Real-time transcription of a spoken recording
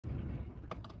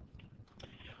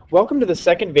Welcome to the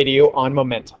second video on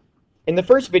momentum. In the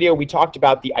first video, we talked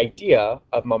about the idea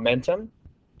of momentum,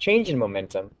 change in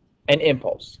momentum, and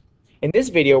impulse. In this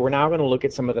video, we're now going to look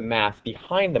at some of the math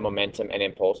behind the momentum and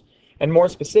impulse, and more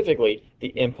specifically,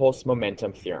 the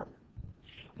impulse-momentum theorem.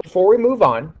 Before we move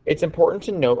on, it's important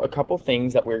to note a couple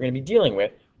things that we're going to be dealing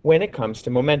with when it comes to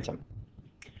momentum.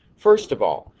 First of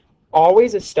all,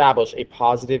 always establish a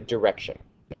positive direction.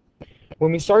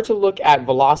 When we start to look at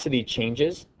velocity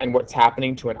changes and what's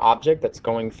happening to an object that's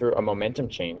going through a momentum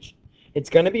change, it's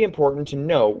going to be important to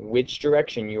know which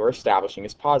direction you are establishing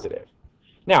as positive.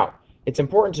 Now, it's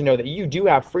important to know that you do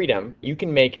have freedom. You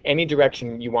can make any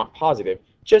direction you want positive,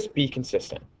 just be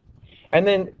consistent. And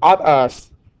then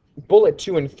bullet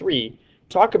 2 and 3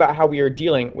 talk about how we are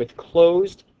dealing with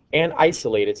closed and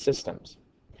isolated systems.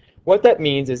 What that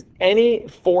means is any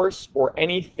force or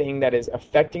anything that is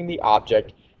affecting the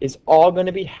object is all going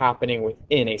to be happening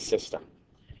within a system.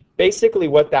 Basically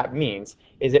what that means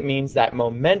is it means that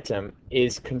momentum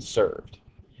is conserved.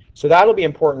 So that'll be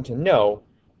important to know.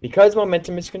 Because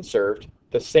momentum is conserved,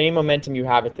 the same momentum you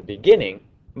have at the beginning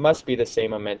must be the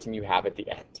same momentum you have at the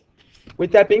end.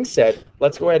 With that being said,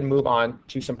 let's go ahead and move on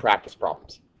to some practice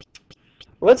problems.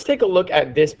 Let's take a look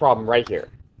at this problem right here.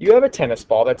 You have a tennis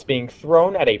ball that's being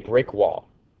thrown at a brick wall.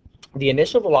 The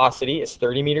initial velocity is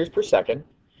 30 meters per second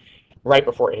right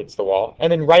before it hits the wall,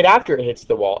 and then right after it hits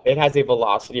the wall, it has a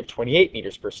velocity of 28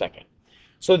 meters per second.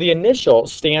 So the initial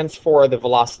stands for the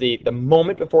velocity the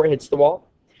moment before it hits the wall.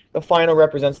 The final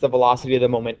represents the velocity of the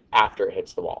moment after it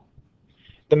hits the wall.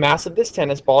 The mass of this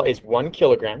tennis ball is 1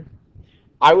 kilogram.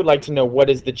 I would like to know what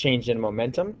is the change in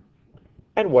momentum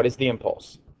and what is the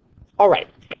impulse. All right,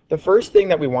 the first thing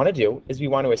that we want to do is we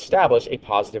want to establish a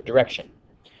positive direction.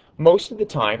 Most of the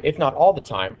time, if not all the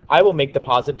time, I will make the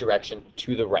positive direction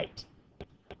to the right.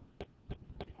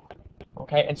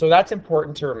 Okay, and so that's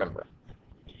important to remember.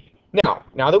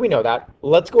 Now that we know that,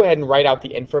 let's go ahead and write out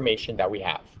the information that we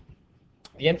have.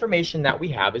 The information that we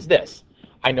have is this.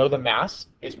 I know the mass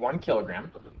is 1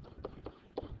 kilogram.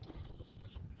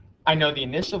 I know the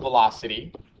initial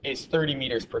velocity is 30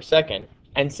 meters per second.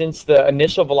 And since the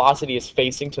initial velocity is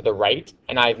facing to the right,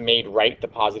 and I've made right the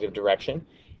positive direction,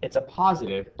 it's a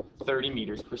positive 30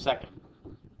 meters per second.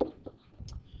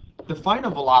 The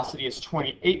final velocity is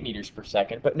 28 meters per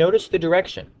second, but notice the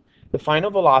direction. The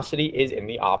final velocity is in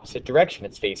the opposite direction.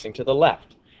 It's facing to the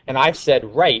left. And I've said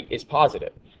right is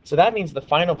positive. So that means the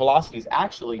final velocity is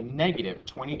actually negative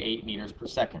 28 meters per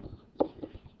second.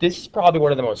 This is probably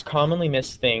one of the most commonly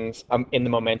missed things in the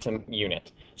momentum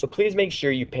unit. So please make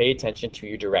sure you pay attention to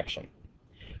your direction.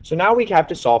 So now we have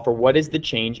to solve for what is the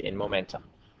change in momentum.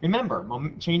 Remember,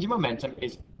 change in momentum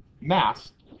is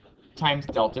mass times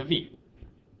delta V.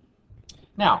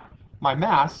 Now, my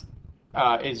mass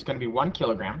is going to be 1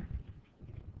 kilogram.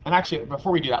 And actually,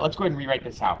 before we do that, let's go ahead and rewrite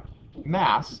this out.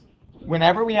 Mass,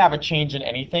 whenever we have a change in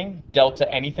anything,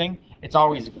 delta anything, it's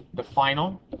always the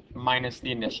final minus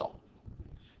the initial.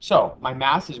 So my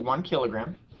mass is 1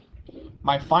 kilogram.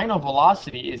 My final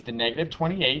velocity is the negative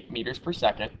 28 meters per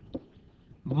second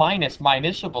minus my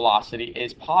initial velocity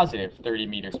is positive 30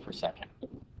 meters per second.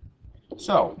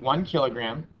 So 1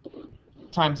 kilogram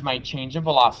times my change in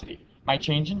velocity. My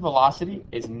change in velocity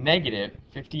is negative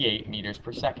 58 meters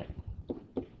per second.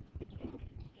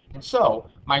 And so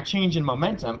my change in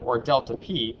momentum, or delta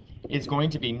P, is going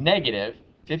to be negative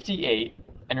 58,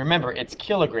 and remember, it's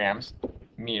kilograms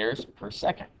meters per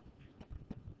second.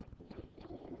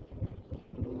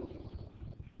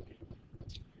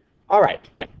 All right,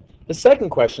 the second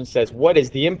question says, what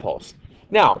is the impulse?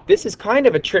 Now, this is kind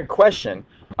of a trick question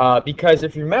because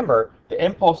if you remember, the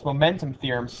impulse-momentum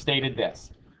theorem stated this.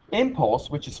 Impulse,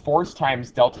 which is force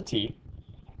times delta T,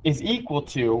 is equal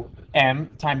to m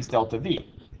times delta V.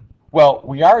 Well,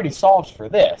 we already solved for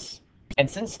this, and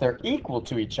since they're equal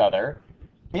to each other,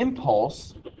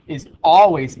 impulse is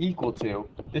always equal to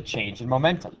the change in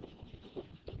momentum.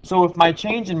 So if my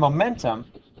change in momentum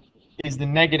is the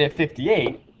negative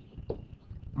 58,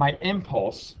 my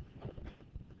impulse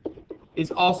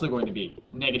is also going to be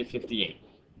negative 58.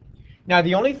 Now,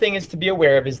 the only thing is to be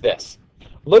aware of is this.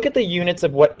 Look at the units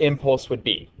of what impulse would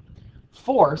be.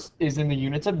 Force is in the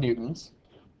units of newtons.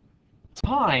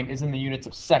 Time is in the units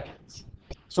of seconds.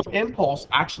 So impulse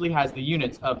actually has the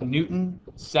units of Newton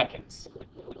seconds.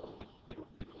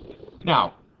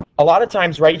 Now, a lot of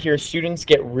times right here, students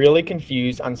get really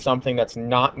confused on something that's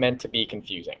not meant to be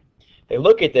confusing. They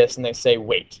look at this and they say,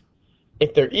 wait,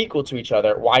 if they're equal to each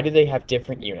other, why do they have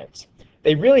different units?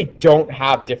 They really don't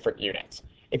have different units.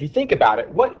 If you think about it,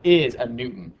 what is a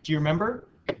newton? Do you remember?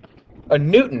 A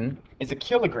newton is a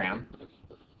kilogram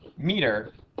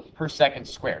meter per second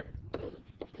squared.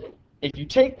 if you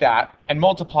take that and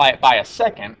multiply it by a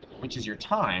second, which is your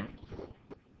time,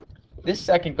 this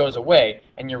second goes away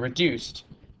and you're reduced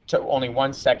to only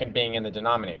 1 second being in the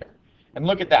denominator. And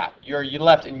look at that, you're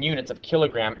left in units of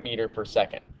kilogram meter per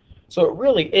second. So it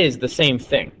really is the same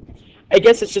thing. I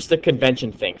guess it's just a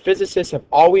convention thing. Physicists have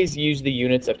always used the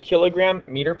units of kilogram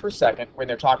meter per second when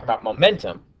they're talking about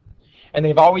momentum, and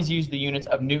they've always used the units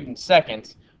of Newton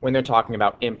seconds when they're talking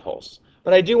about impulse.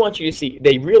 But I do want you to see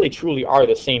they really truly are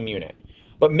the same unit.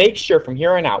 But make sure from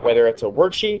here on out, whether it's a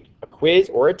worksheet, a quiz,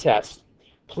 or a test,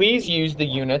 please use the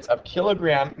units of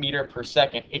kilogram meter per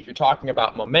second if you're talking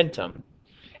about momentum,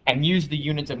 and use the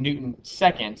units of Newton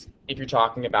seconds if you're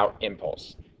talking about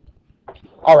impulse.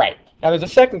 All right, now there's a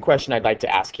second question I'd like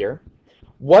to ask here.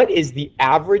 What is the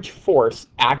average force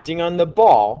acting on the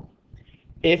ball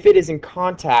if it is in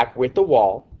contact with the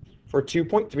wall for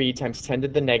 2.3 times 10 to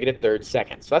the negative third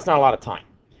seconds? So that's not a lot of time.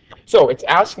 So it's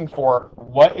asking for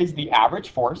what is the average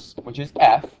force, which is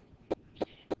F,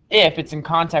 if it's in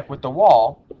contact with the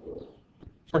wall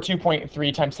for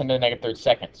 2.3 times 10 to the negative third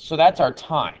seconds. So that's our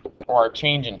time, or our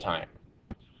change in time.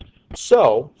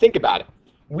 So think about it.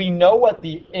 We know what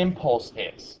the impulse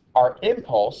is. Our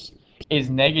impulse is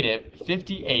negative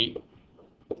 58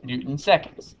 Newton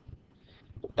seconds.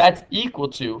 That's equal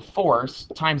to force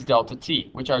times delta t,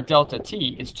 which our delta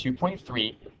t is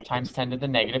 2.3 times 10 to the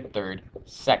negative third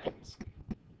seconds.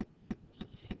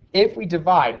 If we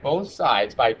divide both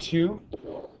sides by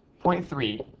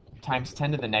 2.3 times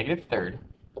 10 to the negative third,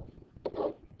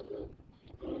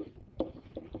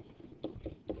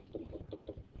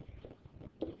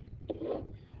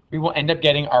 we will end up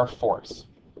getting our force.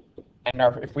 And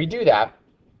if we do that,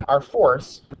 our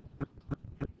force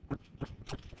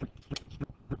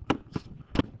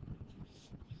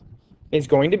is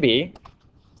going to be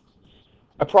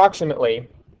approximately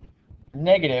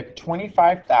negative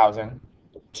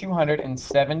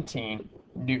 25,217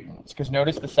 newtons. Because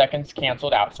notice the seconds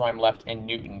canceled out, so I'm left in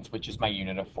newtons, which is my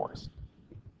unit of force.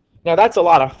 Now that's a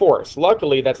lot of force.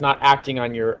 Luckily, that's not acting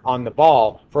on the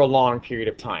ball for a long period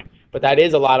of time. But that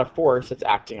is a lot of force that's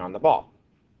acting on the ball.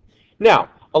 Now,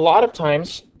 a lot of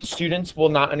times, students will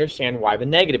not understand why the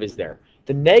negative is there.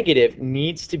 The negative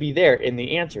needs to be there in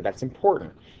the answer. That's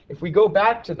important. If we go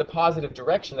back to the positive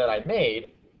direction that I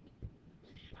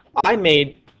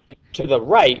made to the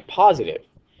right positive.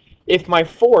 If my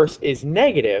force is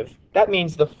negative, that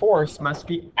means the force must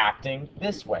be acting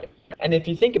this way. And if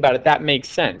you think about it, that makes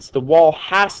sense. The wall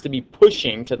has to be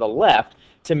pushing to the left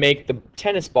to make the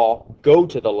tennis ball go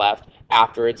to the left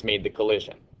after it's made the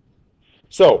collision.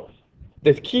 So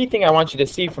the key thing I want you to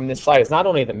see from this slide is not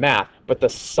only the math, but the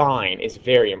sign is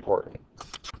very important.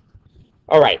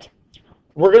 All right,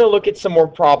 we're going to look at some more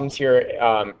problems here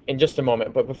in just a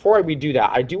moment. But before we do that,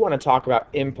 I do want to talk about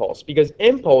impulse, because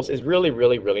impulse is really,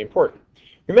 really, really important.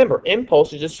 Remember,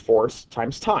 impulse is just force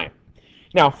times time.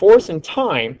 Now, force and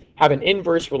time have an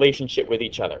inverse relationship with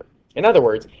each other. In other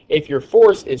words, if your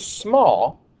force is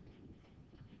small,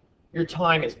 your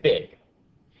time is big.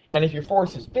 And if your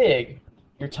force is big,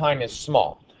 your time is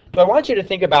small. So I want you to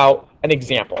think about an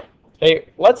example. Okay,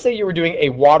 let's say you were doing a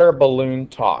water balloon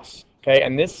toss. Okay,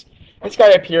 and this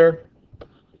guy up here,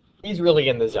 he's really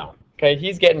in the zone. Okay,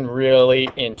 he's getting really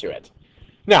into it.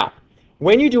 Now,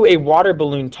 when you do a water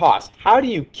balloon toss, how do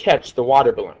you catch the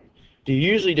water balloon? Do you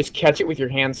usually just catch it with your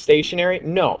hands stationary?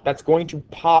 No, that's going to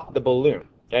pop the balloon.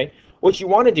 Okay, what you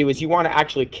want to do is you want to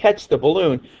actually catch the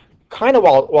balloon kind of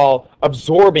while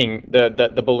absorbing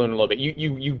the balloon a little bit.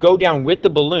 You go down with the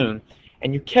balloon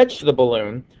and you catch the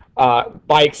balloon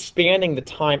by expanding the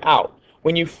time out.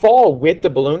 When you fall with the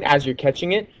balloon as you're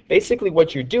catching it, basically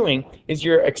what you're doing is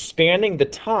you're expanding the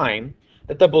time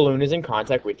that the balloon is in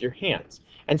contact with your hands.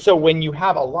 And so when you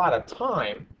have a lot of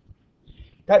time,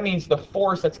 that means the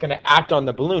force that's going to act on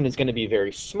the balloon is going to be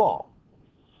very small.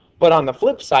 But on the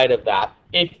flip side of that,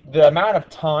 if the amount of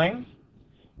time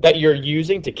that you're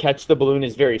using to catch the balloon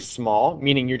is very small,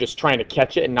 meaning you're just trying to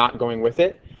catch it and not going with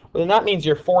it, well, then that means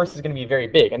your force is going to be very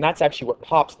big, and that's actually what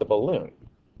pops the balloon.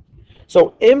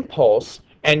 So impulse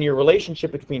and your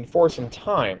relationship between force and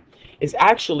time is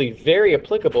actually very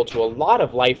applicable to a lot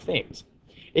of life things.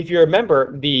 If you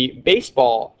remember the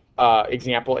baseball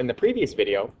example in the previous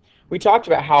video, we talked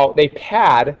about how they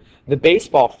pad the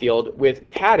baseball field with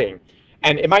padding.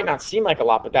 And it might not seem like a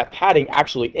lot, but that padding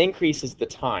actually increases the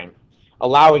time,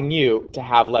 allowing you to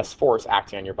have less force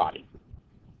acting on your body.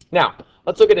 Now,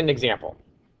 let's look at an example.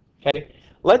 Okay?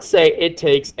 Let's say it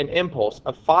takes an impulse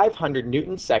of 500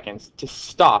 Newton seconds to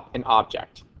stop an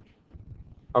object.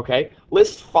 Okay?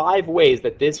 List 5 ways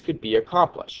that this could be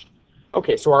accomplished.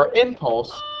 Okay, so our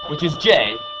impulse, which is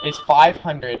J, is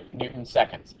 500 Newton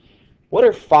seconds. What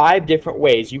are 5 different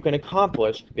ways you can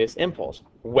accomplish this impulse?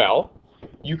 Well,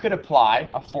 you could apply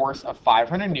a force of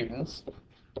 500 newtons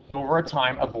over a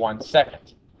time of 1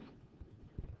 second.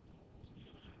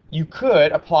 You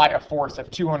could apply a force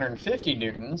of 250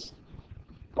 newtons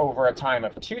over a time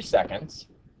of 2 seconds.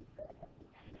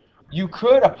 You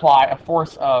could apply a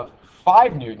force of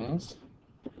 5 newtons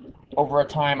over a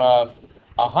time of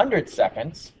 100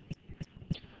 seconds.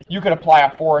 You could apply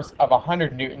a force of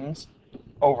 100 newtons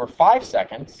over 5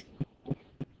 seconds.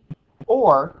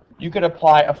 Or you could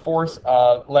apply a force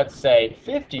of, let's say,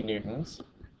 50 newtons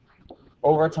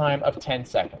over a time of 10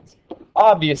 seconds.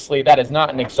 Obviously, that is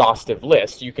not an exhaustive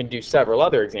list. You can do several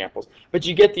other examples, but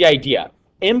you get the idea.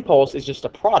 Impulse is just a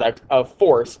product of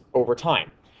force over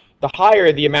time. The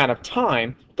higher the amount of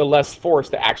time, the less force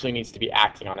that actually needs to be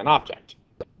acting on an object.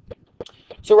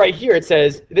 So right here it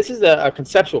says, this is a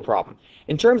conceptual problem.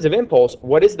 In terms of impulse,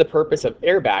 what is the purpose of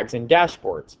airbags and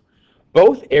dashboards?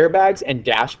 Both airbags and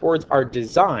dashboards are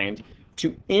designed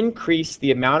to increase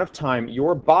the amount of time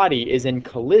your body is in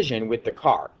collision with the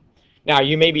car. Now,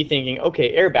 you may be thinking,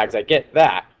 okay, airbags, I get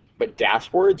that, but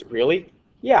dashboards, really?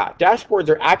 Yeah, dashboards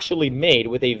are actually made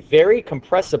with a very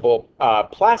compressible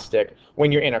plastic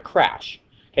when you're in a crash.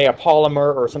 Okay, a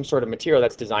polymer or some sort of material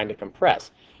that's designed to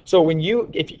compress. So when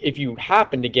if you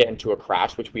happen to get into a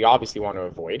crash, which we obviously want to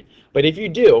avoid, but if you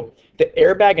do, the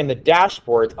airbag and the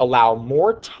dashboards allow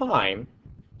more time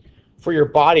for your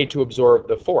body to absorb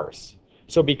the force.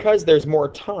 So because there's more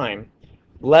time,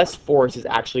 less force is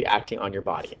actually acting on your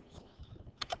body.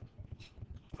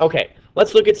 Okay,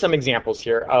 let's look at some examples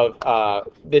here of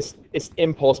this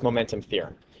impulse momentum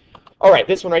theorem. All right,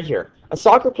 this one right here. A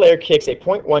soccer player kicks a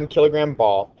 0.1 kilogram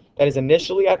ball that is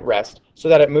initially at rest so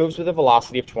that it moves with a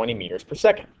velocity of 20 meters per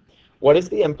second. What is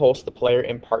the impulse the player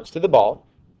imparts to the ball?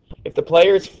 If the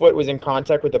player's foot was in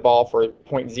contact with the ball for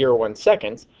 0.01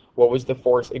 seconds, what was the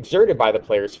force exerted by the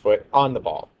player's foot on the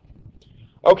ball?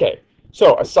 Okay,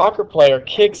 so a soccer player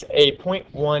kicks a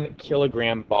 0.1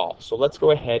 kilogram ball. So let's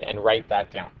go ahead and write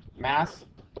that down. Mass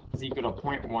is equal to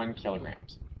 0.1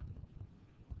 kilograms.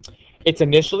 It's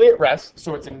initially at rest,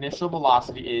 so its initial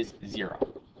velocity is 0.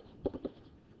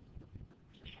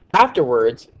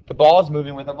 Afterwards, the ball is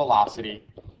moving with a velocity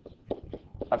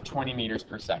of 20 meters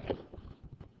per second.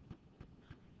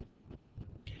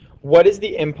 What is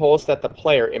the impulse that the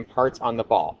player imparts on the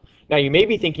ball? Now you may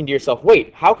be thinking to yourself,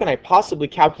 wait, how can I possibly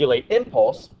calculate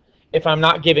impulse if I'm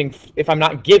not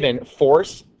given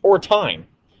force or time?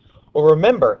 Well,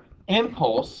 remember,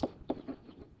 impulse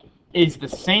is the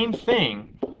same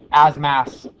thing as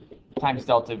mass times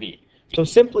delta v. So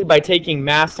simply by taking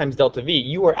mass times delta v,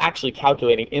 you are actually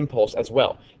calculating impulse as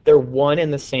well. They're one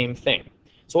and the same thing.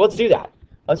 So let's do that.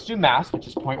 Let's do mass, which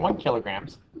is 0.1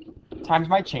 kilograms, times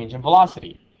my change in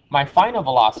velocity. My final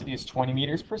velocity is 20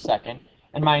 meters per second,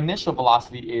 and my initial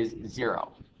velocity is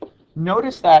 0.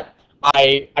 Notice that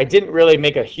I didn't really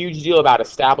make a huge deal about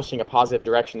establishing a positive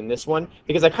direction in this one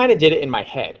because I kind of did it in my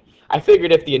head. I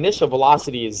figured if the initial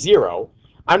velocity is 0,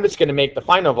 I'm just going to make the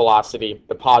final velocity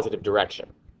the positive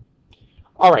direction.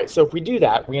 All right, so if we do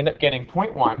that, we end up getting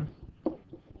 0.1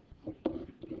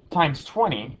 times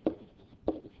 20,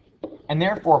 and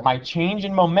therefore my change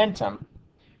in momentum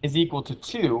is equal to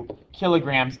 2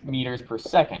 kilograms meters per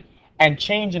second. And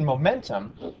change in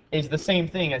momentum is the same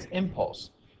thing as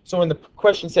impulse. So when the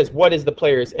question says, what is the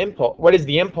player's impulse? What is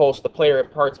the impulse the player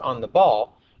imparts on the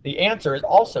ball? The answer is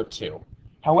also 2.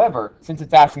 However, since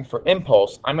it's asking for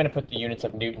impulse, I'm going to put the units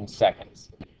of Newton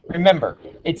seconds. Remember,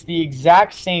 it's the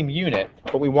exact same unit,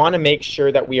 but we want to make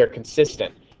sure that we are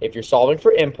consistent. If you're solving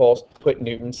for impulse, put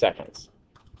Newton seconds.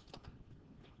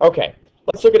 Okay,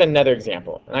 let's look at another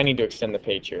example. And I need to extend the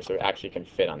page here so it actually can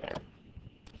fit on there.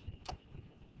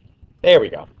 There we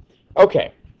go.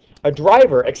 Okay, a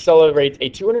driver accelerates a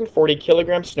 240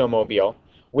 kilogram snowmobile,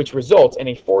 which results in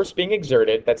a force being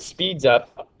exerted that speeds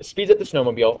up the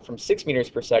snowmobile from 6 meters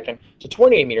per second to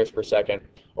 28 meters per second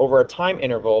over a time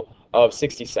interval of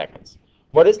 60 seconds.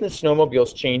 What is the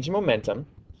snowmobile's change in momentum?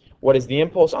 What is the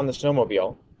impulse on the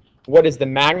snowmobile? What is the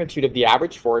magnitude of the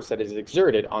average force that is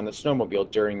exerted on the snowmobile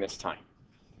during this time?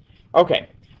 Okay,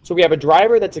 so we have a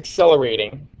driver that's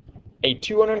accelerating a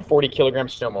 240 kilogram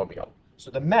snowmobile.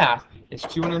 So the mass is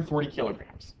 240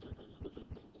 kilograms.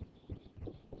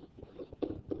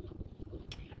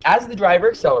 As the driver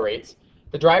accelerates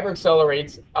the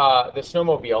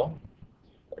snowmobile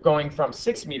going from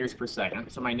 6 meters per second.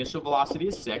 So my initial velocity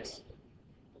is 6.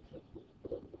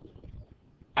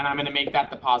 And I'm going to make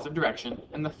that the positive direction.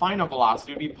 And the final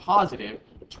velocity would be positive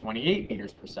 28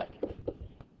 meters per second.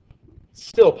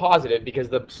 Still positive because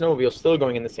the snowmobile is still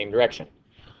going in the same direction.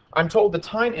 I'm told the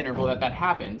time interval that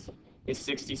happens is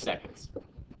 60 seconds.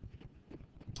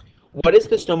 What is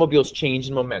the snowmobile's change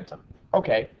in momentum?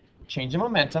 Okay, change in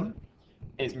momentum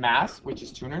is mass, which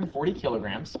is 240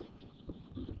 kilograms,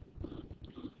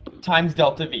 times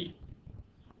delta V.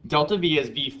 Delta V is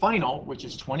V final, which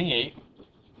is 28,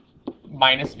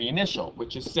 minus V initial,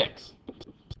 which is 6.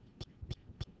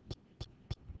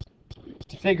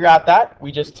 To figure out that,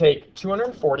 we just take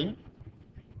 240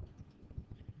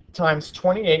 times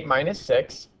 28 minus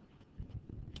 6,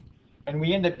 and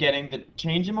we end up getting the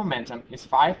change in momentum is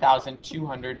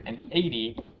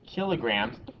 5,280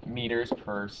 kilograms meters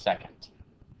per second.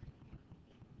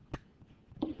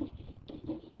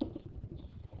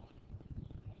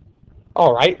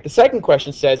 All right, the second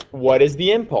question says, what is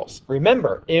the impulse?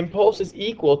 Remember, impulse is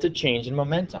equal to change in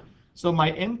momentum. So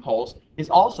my impulse is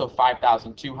also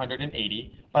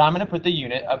 5,280, but I'm going to put the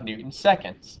unit of Newton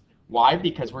seconds. Why?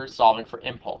 Because we're solving for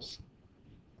impulse.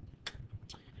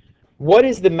 What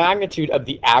is the magnitude of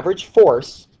the average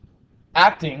force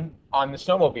acting on the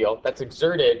snowmobile that's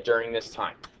exerted during this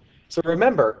time? So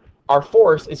remember, our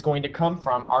force is going to come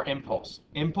from our impulse.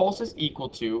 Impulse is equal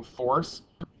to force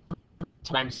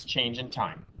times change in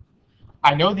time.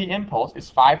 I know the impulse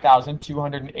is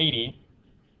 5,280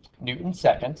 Newton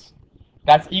seconds.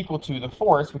 That's equal to the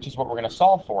force, which is what we're going to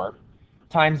solve for,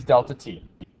 times delta t,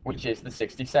 which is the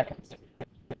 60 seconds.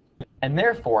 And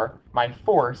therefore, my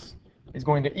force is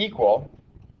going to equal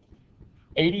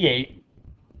 88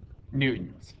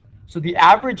 newtons. So the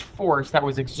average force that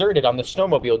was exerted on the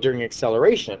snowmobile during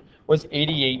acceleration was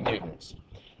 88 newtons.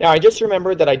 Now, I just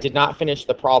remembered that I did not finish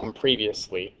the problem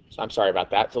previously, so I'm sorry about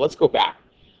that. So let's go back.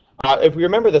 If we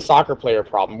remember the soccer player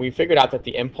problem, we figured out that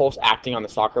the impulse acting on the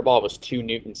soccer ball was 2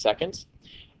 Newton seconds.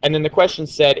 And then the question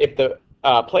said if the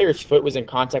player's foot was in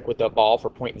contact with the ball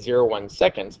for 0.01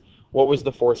 seconds, what was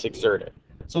the force exerted?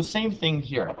 So same thing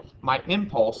here. My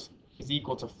impulse is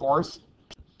equal to force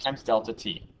times delta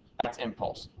t. That's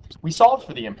impulse. We solved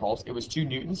for the impulse. It was 2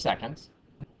 Newton seconds.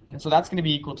 And so that's going to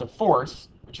be equal to force,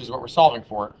 which is what we're solving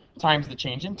for, times the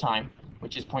change in time,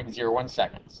 which is 0.01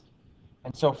 seconds.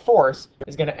 And so force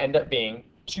is going to end up being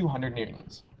 200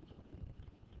 newtons.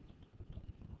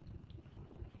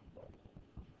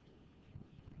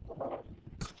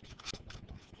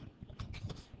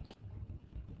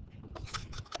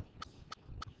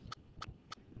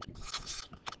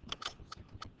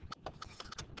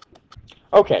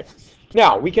 Okay,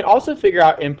 now we can also figure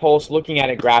out impulse looking at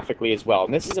it graphically as well,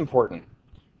 and this is important.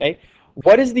 Okay,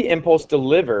 what is the impulse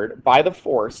delivered by the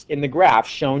force in the graph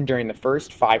shown during the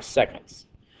first 5 seconds?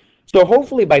 So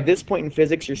hopefully by this point in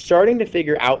physics, you're starting to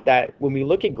figure out that when we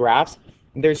look at graphs,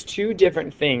 there's 2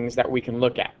 different things that we can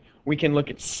look at. We can look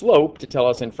at slope to tell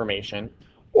us information,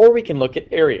 or we can look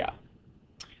at area.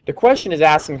 The question is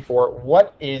asking for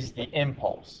what is the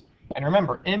impulse? And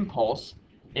remember, impulse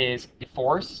is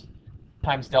force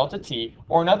times delta t,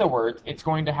 or in other words, it's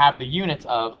going to have the units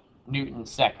of Newton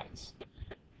seconds.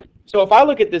 So if I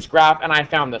look at this graph and I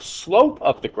found the slope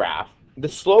of the graph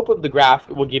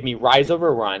will give me rise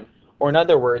over run, or in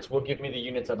other words, will give me the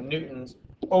units of newtons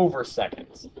over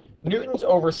seconds. Newtons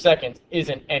over seconds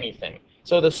isn't anything.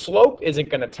 So the slope isn't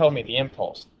going to tell me the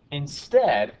impulse.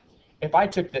 Instead, if I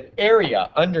took the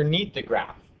area underneath the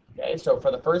graph, okay, so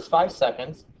for the first 5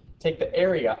 seconds, take the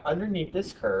area underneath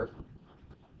this curve,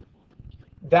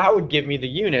 that would give me the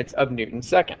units of Newton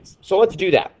seconds. So let's do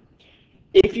that.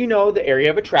 If you know the area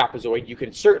of a trapezoid, you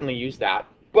can certainly use that.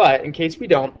 But in case we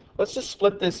don't, let's just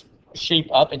split this shape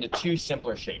up into 2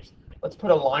 simpler shapes. Let's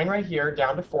put a line right here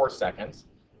down to 4 seconds.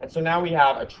 And so now we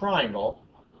have a triangle,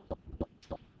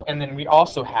 and then we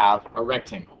also have a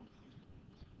rectangle.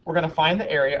 We're going to find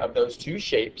the area of those 2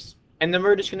 shapes, and then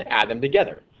we're just going to add them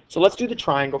together. So let's do the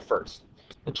triangle first.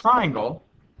 The triangle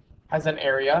has an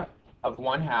area of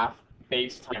 1/2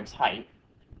 base times height,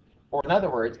 or in other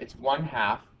words, it's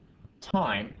 1/2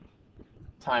 time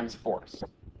times force.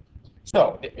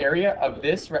 So the area of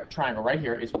this triangle right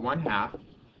here is 1/2.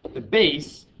 The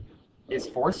base is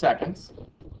 4 seconds,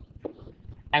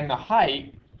 and the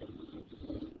height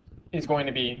is going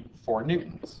to be 4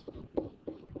 newtons.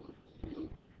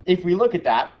 If we look at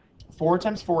that, 4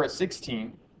 times 4 is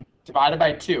 16, divided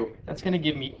by 2, that's going to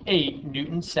give me 8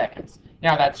 Newton seconds.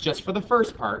 Now that's just for the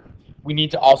first part. We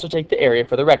need to also take the area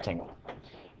for the rectangle.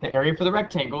 The area for the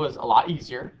rectangle is a lot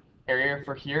easier. Area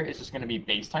for here is just going to be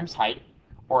base times height,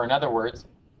 or in other words,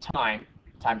 time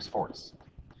times force.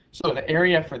 So the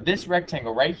area for this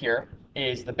rectangle right here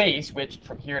is the base, which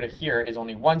from here to here is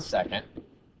only 1 second,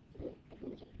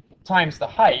 times the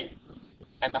height,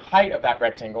 and the height of that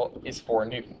rectangle is 4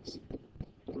 newtons.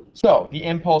 So the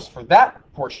impulse for that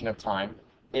portion of time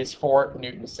is 4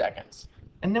 Newton seconds.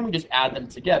 and then we just add them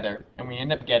together, and we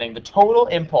end up getting the total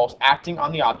impulse acting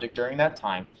on the object during that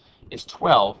time is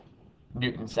 12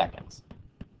 Newton seconds.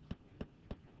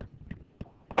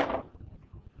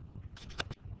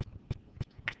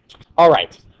 All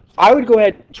right, I would go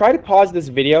ahead, try to pause this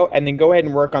video, and then go ahead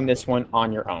and work on this one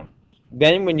on your own.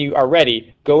 Then when you are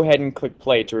ready, go ahead and click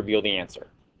play to reveal the answer.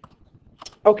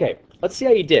 Okay, let's see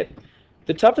how you did.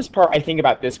 The toughest part I think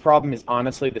about this problem is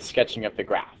honestly the sketching of the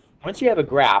graph. Once you have a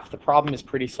graph, the problem is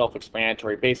pretty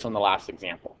self-explanatory based on the last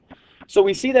example. So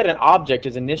we see that an object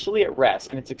is initially at rest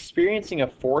and it's experiencing a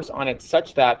force on it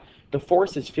such that the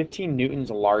force is 15 newtons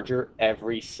larger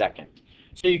every second.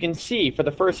 So you can see for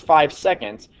the first 5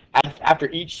 seconds, after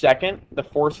each second, the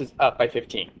force is up by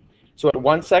 15. So at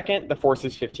 1 second, the force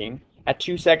is 15. At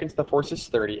 2 seconds, the force is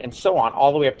 30, and so on,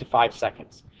 all the way up to 5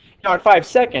 seconds. Now at 5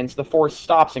 seconds, the force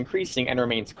stops increasing and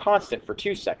remains constant for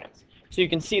 2 seconds. So you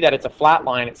can see that it's a flat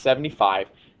line at 75,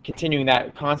 continuing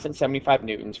that constant 75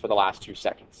 newtons for the last 2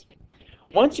 seconds.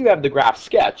 Once you have the graph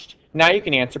sketched, now you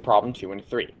can answer problem 2 and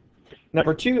 3.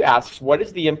 Number 2 asks, what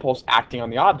is the impulse acting on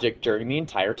the object during the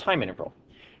entire time interval?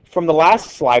 From the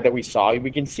last slide that we saw,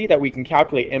 we can see that we can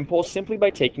calculate impulse simply by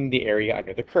taking the area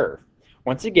under the curve.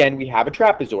 Once again, we have a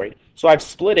trapezoid, so I've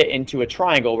split it into a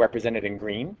triangle represented in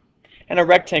green and a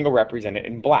rectangle represented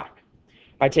in black.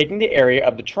 By taking the area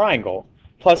of the triangle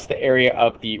plus the area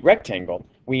of the rectangle,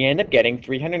 we end up getting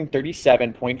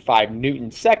 337.5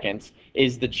 Newton seconds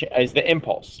is the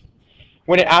impulse.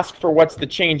 When it asks for what's the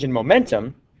change in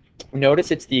momentum,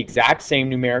 notice it's the exact same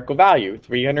numerical value,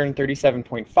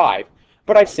 337.5,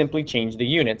 but I've simply changed the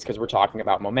units because we're talking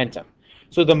about momentum.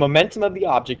 So the momentum of the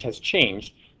object has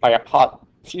changed by a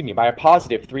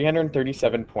positive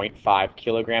 337.5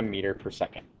 kilogram meter per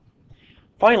second.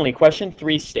 Finally, question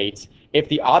 3 states, if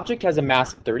the object has a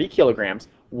mass of 30 kilograms,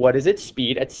 what is its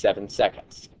speed at 7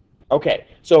 seconds? Okay,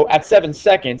 so at 7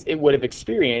 seconds, it would have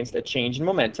experienced a change in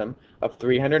momentum of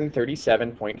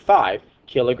 337.5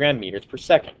 kilogram meters per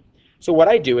second. So what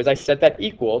I do is I set that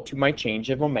equal to my change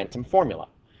of momentum formula.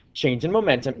 Change in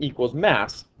momentum equals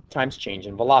mass times change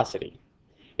in velocity.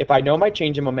 If I know my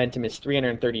change in momentum is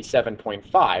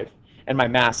 337.5 and my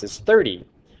mass is 30,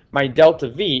 my delta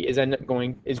V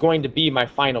is going to be my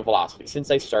final velocity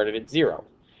since I started at 0.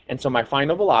 And so my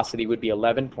final velocity would be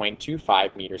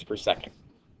 11.25 meters per second.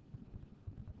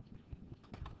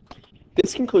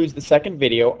 This concludes the second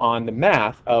video on the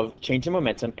math of change in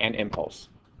momentum and impulse.